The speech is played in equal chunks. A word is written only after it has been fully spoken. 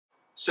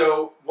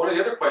So one of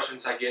the other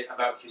questions I get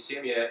about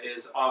Qsymia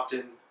is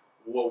often,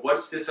 well,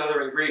 what's this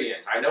other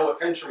ingredient? I know what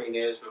phentermine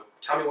is, but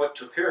tell me what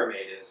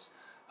topiramate is.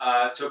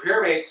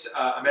 Topiramate's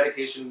a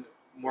medication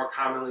more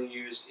commonly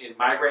used in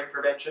migraine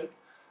prevention.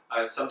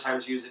 It's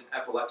sometimes used in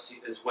epilepsy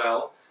as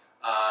well.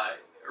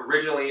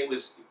 Originally it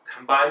was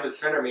combined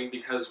with phentermine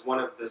because one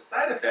of the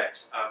side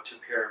effects of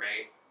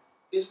topiramate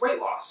is weight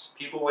loss.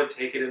 People would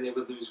take it and they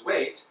would lose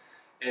weight,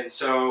 and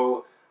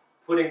so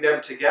putting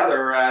them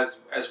together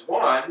as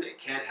one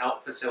can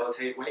help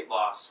facilitate weight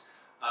loss.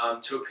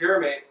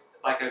 Topiramate,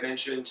 like I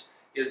mentioned,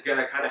 is going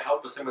to kind of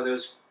help with some of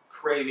those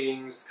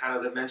cravings, kind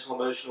of the mental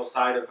emotional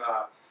side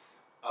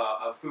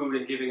of food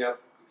and giving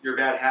up your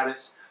bad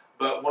habits.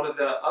 But one of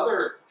the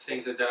other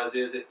things it does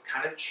is it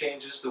kind of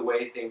changes the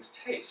way things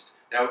taste.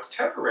 Now it's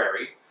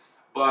temporary,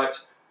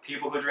 but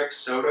people who drink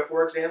soda,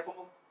 for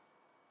example,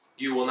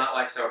 you will not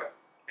like soda.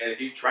 And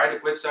if you try to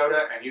quit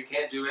soda and you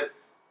can't do it,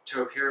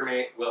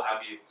 topiramate will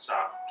have you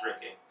stop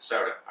drinking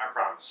soda, I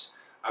promise.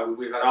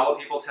 We've had all the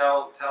people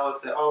tell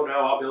us that, oh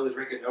no, I'll be able to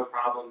drink it, no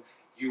problem.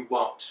 You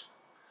won't.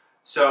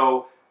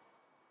 So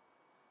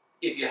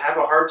if you have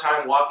a hard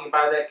time walking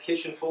by that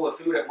kitchen full of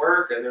food at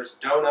work and there's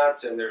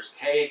donuts and there's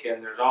cake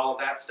and there's all of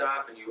that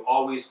stuff and you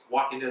always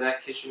walk into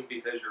that kitchen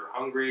because you're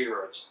hungry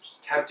or it's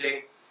just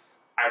tempting,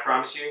 I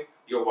promise you,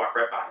 you'll walk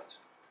right by it.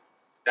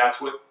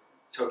 That's what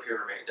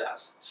topiramate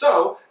does.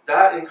 So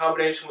that in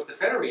combination with the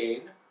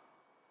phentermine,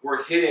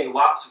 we're hitting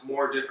lots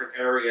more different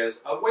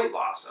areas of weight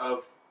loss,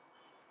 of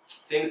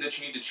things that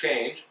you need to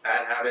change,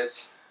 bad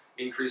habits,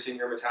 increasing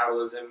your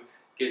metabolism,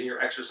 getting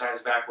your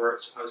exercise back where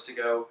it's supposed to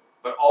go.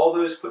 But all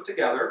those put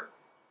together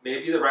may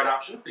be the right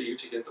option for you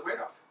to get the weight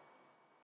off.